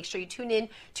podcast, make sure you tune in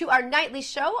to our nightly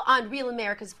show on Real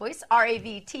America's Voice,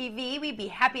 RAV-TV. We'd be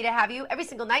happy to have you every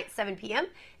single night, 7 p.m.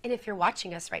 And if you're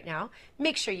watching us right now,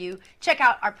 make sure you check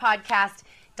out our podcast,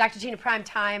 Dr. Gina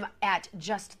Primetime, at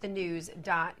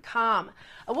justthenews.com.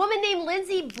 A woman named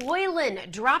Lindsay Boylan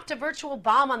dropped a virtual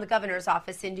bomb on the governor's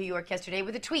office in New York yesterday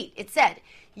with a tweet. It said,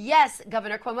 "Yes,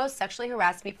 Governor Cuomo sexually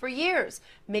harassed me for years.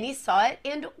 Many saw it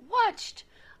and watched.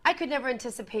 I could never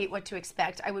anticipate what to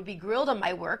expect. I would be grilled on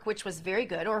my work, which was very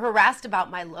good, or harassed about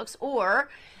my looks, or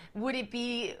would it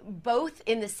be both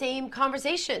in the same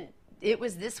conversation? It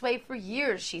was this way for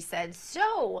years," she said.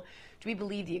 So, Do we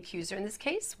believe the accuser in this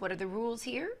case? What are the rules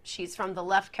here? She's from the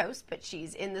left coast, but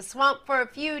she's in the swamp for a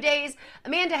few days.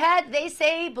 Amanda Head, they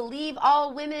say believe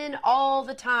all women all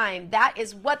the time. That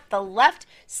is what the left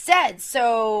said.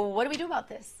 So what do we do about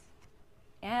this?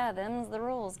 Yeah, them's the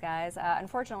rules, guys.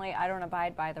 Unfortunately, I don't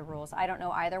abide by the rules. I don't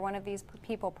know either one of these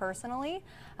people personally,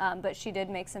 but she did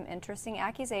make some interesting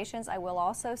accusations. I will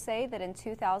also say that in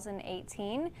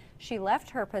 2018, she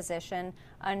left her position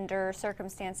under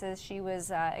circumstances she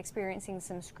was experiencing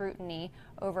some scrutiny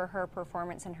over her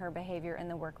performance and her behavior in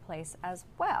the workplace as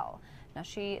well. Now,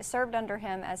 she served under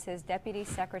him as his Deputy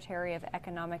Secretary of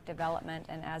Economic Development,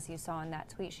 and as you saw in that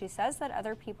tweet, she says that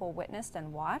other people witnessed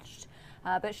and watched,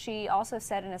 but she also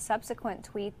said in a subsequent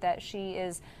tweet that she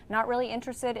is not really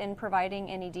interested in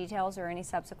providing any details or any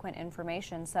subsequent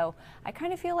information. So I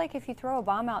kind of feel like if you throw a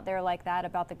bomb out there like that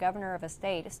about the governor of a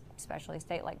state, especially a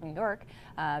state like New York,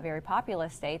 a very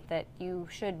populous state, that you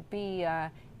should be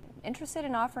interested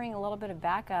in offering a little bit of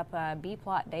backup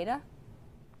B-plot data.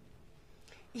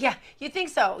 Yeah, you think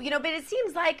so, but it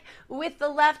seems like with the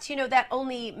left, that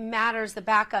only matters, the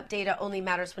backup data only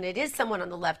matters when it is someone on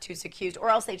the left who's accused, or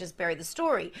else they just bury the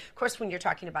story. Of course, when you're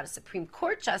talking about a Supreme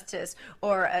Court justice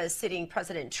or a sitting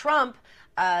President Trump,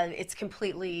 it's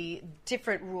completely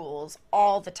different rules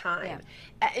all the time.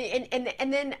 Yeah.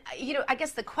 And then, I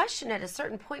guess the question at a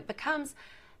certain point becomes,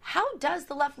 how does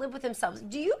the left live with themselves?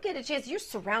 Do you get a chance? You're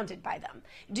surrounded by them.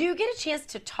 Do you get a chance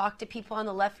to talk to people on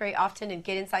the left very often and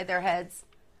get inside their heads?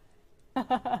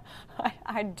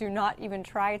 I do not even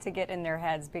try to get in their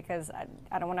heads because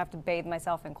I don't want to have to bathe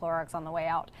myself in Clorox on the way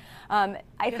out.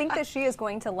 I think that she is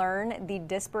going to learn the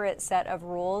disparate set of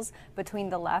rules between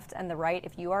the left and the right.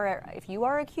 If you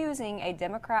are accusing a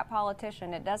Democrat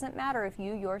politician, it doesn't matter if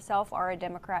you yourself are a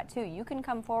Democrat too. You can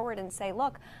come forward and say,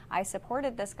 look, I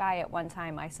supported this guy at one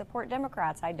time. I support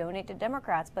Democrats. I donate to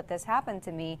Democrats, but this happened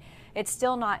to me. It's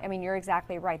still not, you're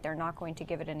exactly right. They're not going to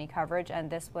give it any coverage, and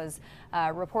this was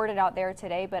reported out there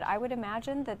today, but I would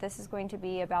imagine that this is going to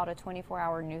be about a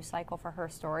 24-hour news cycle for her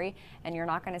story, and you're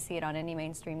not going to see it on any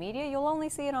mainstream media. You'll only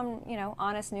see it on,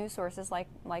 honest news sources like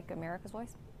America's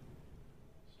Voice.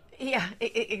 Yeah,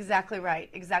 exactly right.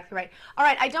 Exactly right. All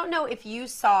right. I don't know if you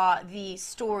saw the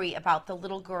story about the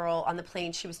little girl on the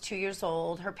plane. She was 2 years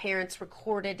old. Her parents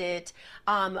recorded it.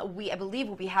 I believe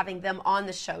we'll be having them on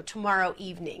the show tomorrow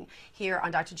evening here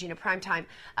on Dr. Gina Primetime.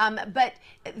 But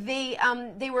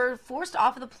they were forced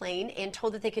off of the plane and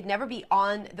told that they could never be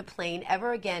on the plane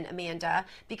ever again, Amanda,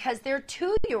 because their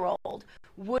 2-year-old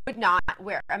would not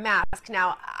wear a mask.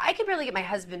 Now, I can barely get my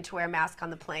husband to wear a mask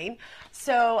on the plane.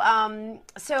 So I'm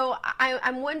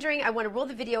wondering, I want to roll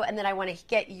the video and then I want to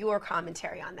get your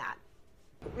commentary on that.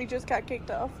 We just got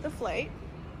kicked off the flight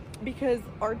because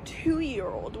our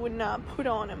 2-year-old would not put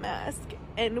on a mask,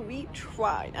 and we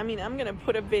tried. I'm going to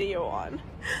put a video on.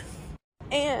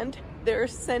 And they're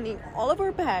sending all of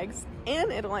our bags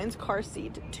and Adeline's car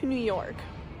seat to New York.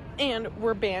 And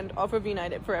we're banned off of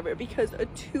United forever because a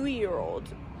 2-year-old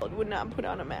would not put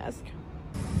on a mask.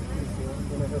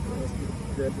 When I have to ask you to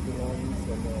grab the belongings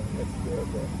and extra,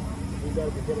 but we gotta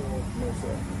be getting away from her,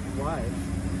 sir. Why?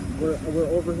 We're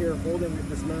over here holding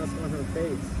this mask on her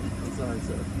face. I'm sorry,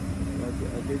 sir.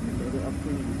 I did make it up for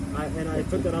you. I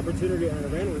took that opportunity and I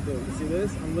ran with it. You see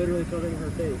this? I'm literally covering her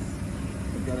face.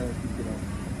 I gotta get out.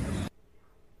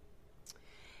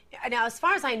 Now, as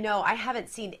far as I know, I haven't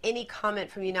seen any comment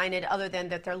from United other than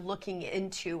that they're looking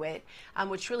into it,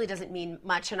 which really doesn't mean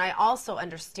much. And I also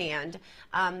understand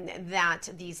that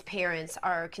these parents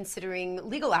are considering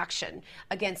legal action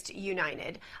against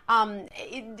United.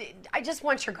 I just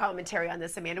want your commentary on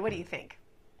this, Amanda. What do you think?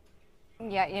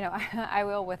 Yeah, I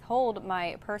will withhold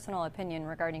my personal opinion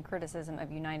regarding criticism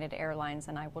of United Airlines,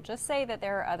 and I will just say that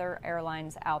there are other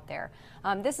airlines out there.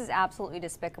 This is absolutely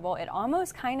despicable. It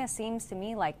almost kind of seems to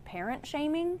me like parent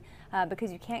shaming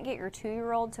because you can't get your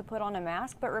 2-year-old to put on a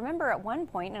mask. But remember, at one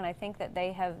point, and I think that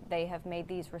they have made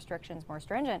these restrictions more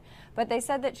stringent, but they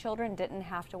said that children didn't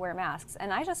have to wear masks.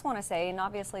 And I just want to say, and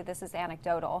obviously this is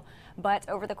anecdotal, but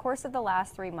over the course of the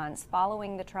last 3 months,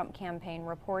 following the Trump campaign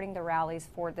reporting the rallies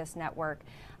for this network,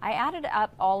 I added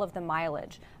up all of the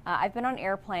mileage. I've been on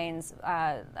airplanes.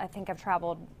 I think I've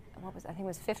traveled, I think it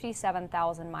was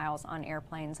 57,000 miles on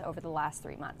airplanes over the last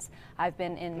 3 months. I've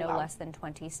been in no less than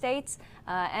 20 states,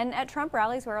 and at Trump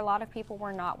rallies where a lot of people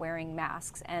were not wearing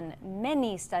masks. And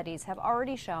many studies have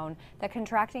already shown that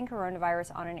contracting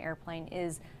coronavirus on an airplane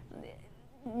is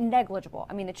negligible.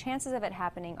 I mean, the chances of it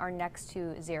happening are next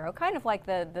to zero, kind of like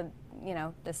the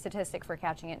statistic for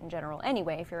catching it in general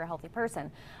anyway, if you're a healthy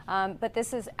person. But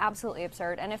this is absolutely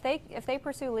absurd. And if they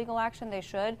pursue legal action, they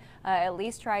should at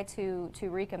least try to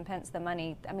recompense the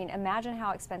money. I mean, imagine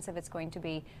how expensive it's going to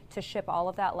be to ship all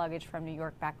of that luggage from New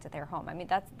York back to their home. I mean,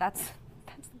 that's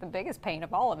the biggest pain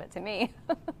of all of it to me.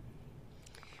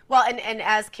 Well, and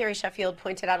as Carrie Sheffield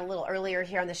pointed out a little earlier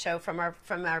here on the show from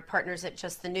our partners at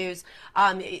Just the News,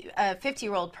 a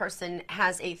 50-year-old person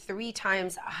has a 3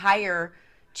 times higher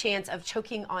chance of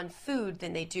choking on food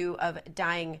than they do of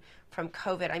dying from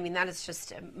COVID. I mean, that is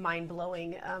just a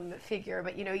mind-blowing figure.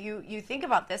 But, you think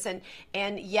about this,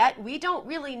 and yet we don't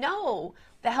really know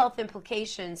the health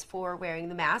implications for wearing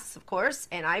the masks, of course.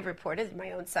 And I've reported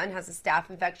my own son has a staph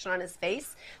infection on his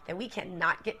face that we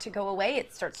cannot get to go away.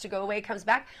 It starts to go away, comes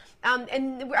back.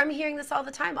 And I'm hearing this all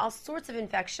the time, all sorts of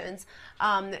infections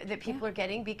that people are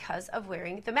getting because of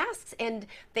wearing the masks. And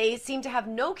they seem to have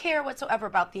no care whatsoever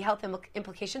about the health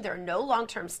implication. There are no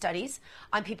long-term studies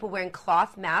on people wearing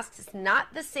cloth masks. It's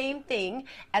not the same thing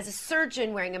as a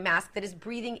surgeon wearing a mask that is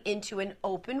breathing into an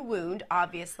open wound,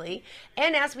 obviously.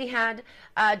 And as we had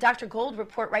Dr. Gold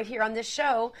report right here on this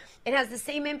show, it has the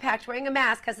same impact. Wearing a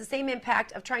mask has the same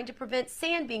impact of trying to prevent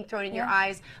sand being thrown in your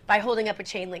eyes by holding up a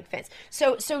chain link fence.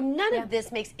 So none of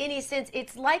this makes any sense.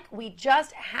 It's like we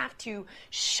just have to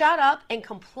shut up and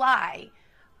comply,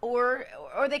 or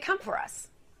they come for us.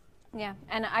 Yeah,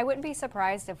 and I wouldn't be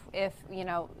surprised if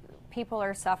people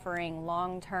are suffering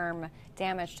long-term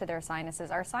damage to their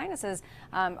sinuses. Our sinuses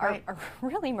are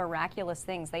really miraculous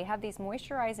things. They have these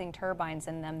moisturizing turbines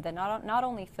in them that not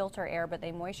only filter air, but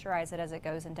they moisturize it as it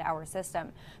goes into our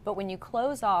system. But when you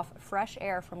close off fresh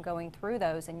air from going through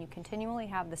those and you continually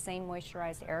have the same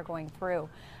moisturized air going through,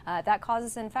 that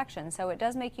causes infection. So it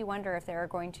does make you wonder if there are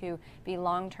going to be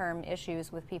long-term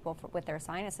issues with people with their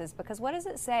sinuses, because what does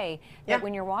it say that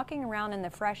when you're walking around in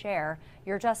the fresh air,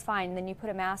 you're just fine, then you put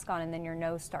a mask on and then your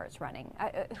nose starts running?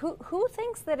 Who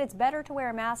thinks that it's better to wear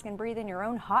a mask and breathe in your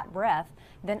own hot breath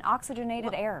than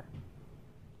oxygenated air?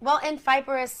 Well, and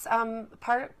fibrous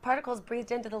particles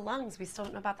breathed into the lungs. We still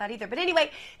don't know about that either. But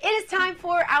anyway, it is time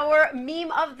for our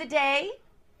meme of the day.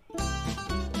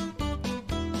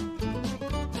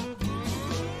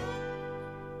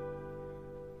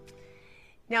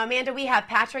 Now, Amanda, we have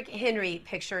Patrick Henry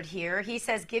pictured here. He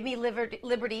says, "Give me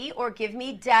liberty or give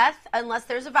me death unless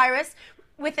there's a virus,"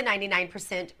 with a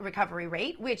 99% recovery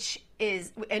rate, which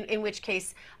is, in which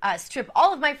case, strip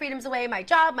all of my freedoms away, my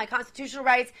job, my constitutional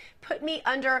rights, put me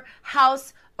under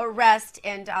house arrest,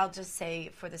 and I'll just say,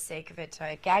 for the sake of it,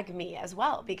 gag me as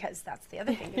well, because that's the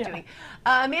other thing they're doing.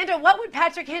 Amanda, what would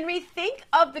Patrick Henry think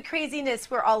of the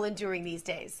craziness we're all enduring these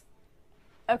days?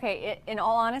 Okay, in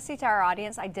all honesty to our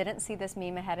audience, I didn't see this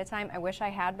meme ahead of time. I wish I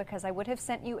had, because I would have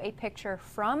sent you a picture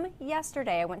from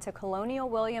yesterday. I went to Colonial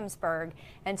Williamsburg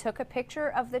and took a picture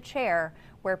of the chair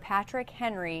where Patrick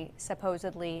Henry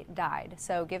supposedly died.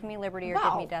 So give me liberty or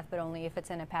give me death, but only if it's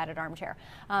in a padded armchair.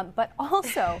 But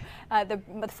also,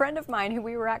 the friend of mine who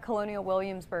we were at Colonial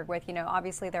Williamsburg with,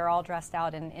 obviously they're all dressed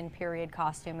out in period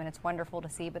costume, and it's wonderful to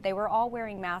see, but they were all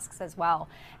wearing masks as well.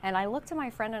 And I looked to my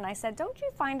friend and I said, don't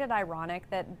you find it ironic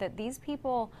that these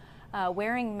people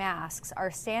wearing masks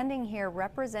are standing here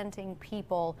representing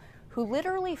people who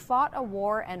literally fought a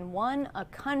war and won a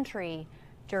country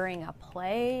during a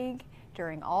plague,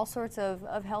 during all sorts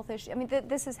of health issues? I mean,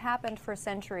 this has happened for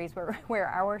centuries where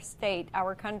our state,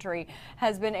 our country,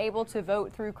 has been able to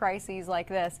vote through crises like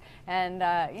this. And,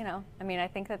 I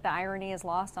think that the irony is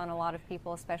lost on a lot of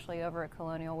people, especially over at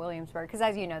Colonial Williamsburg, because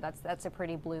as you know, that's a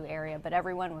pretty blue area. But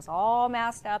everyone was all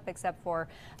masked up except for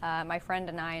my friend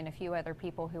and I and a few other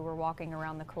people who were walking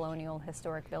around the Colonial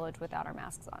Historic Village without our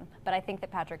masks on. But I think that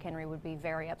Patrick Henry would be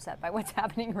very upset by what's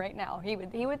happening right now. He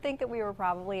would think that we were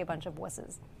probably a bunch of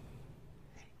wusses.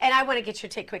 And I want to get your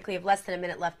take quickly, of less than a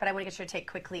minute left, but I want to get your take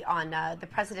quickly on the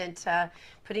president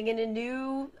putting in a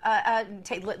new,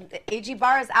 AG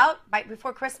Barr is out right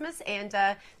before Christmas, and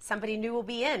somebody new will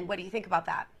be in. What do you think about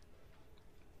that?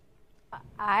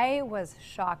 I was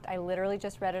shocked. I literally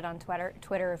just read it on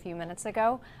Twitter a few minutes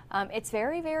ago. It's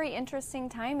very, very interesting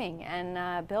timing,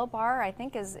 and Bill Barr, I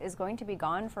think, is going to be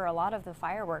gone for a lot of the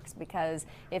fireworks, because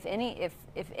if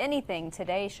anything,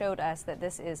 today showed us that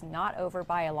this is not over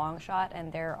by a long shot, and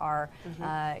there are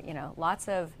lots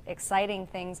of exciting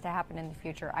things to happen in the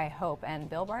future, I hope. And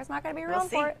Bill Barr's not going to be around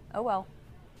for it. Oh well.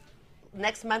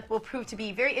 next month will prove to be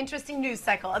a very interesting news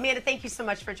cycle. Amanda, thank you so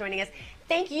much for joining us.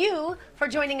 Thank you for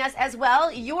joining us as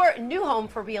well. Your new home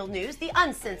for real news, the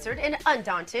uncensored and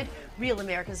undaunted Real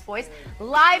America's Voice.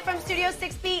 Live from Studio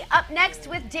 6B, up next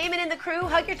with Damon and the crew.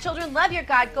 Hug your children, love your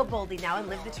God, go boldly now and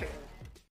live the truth.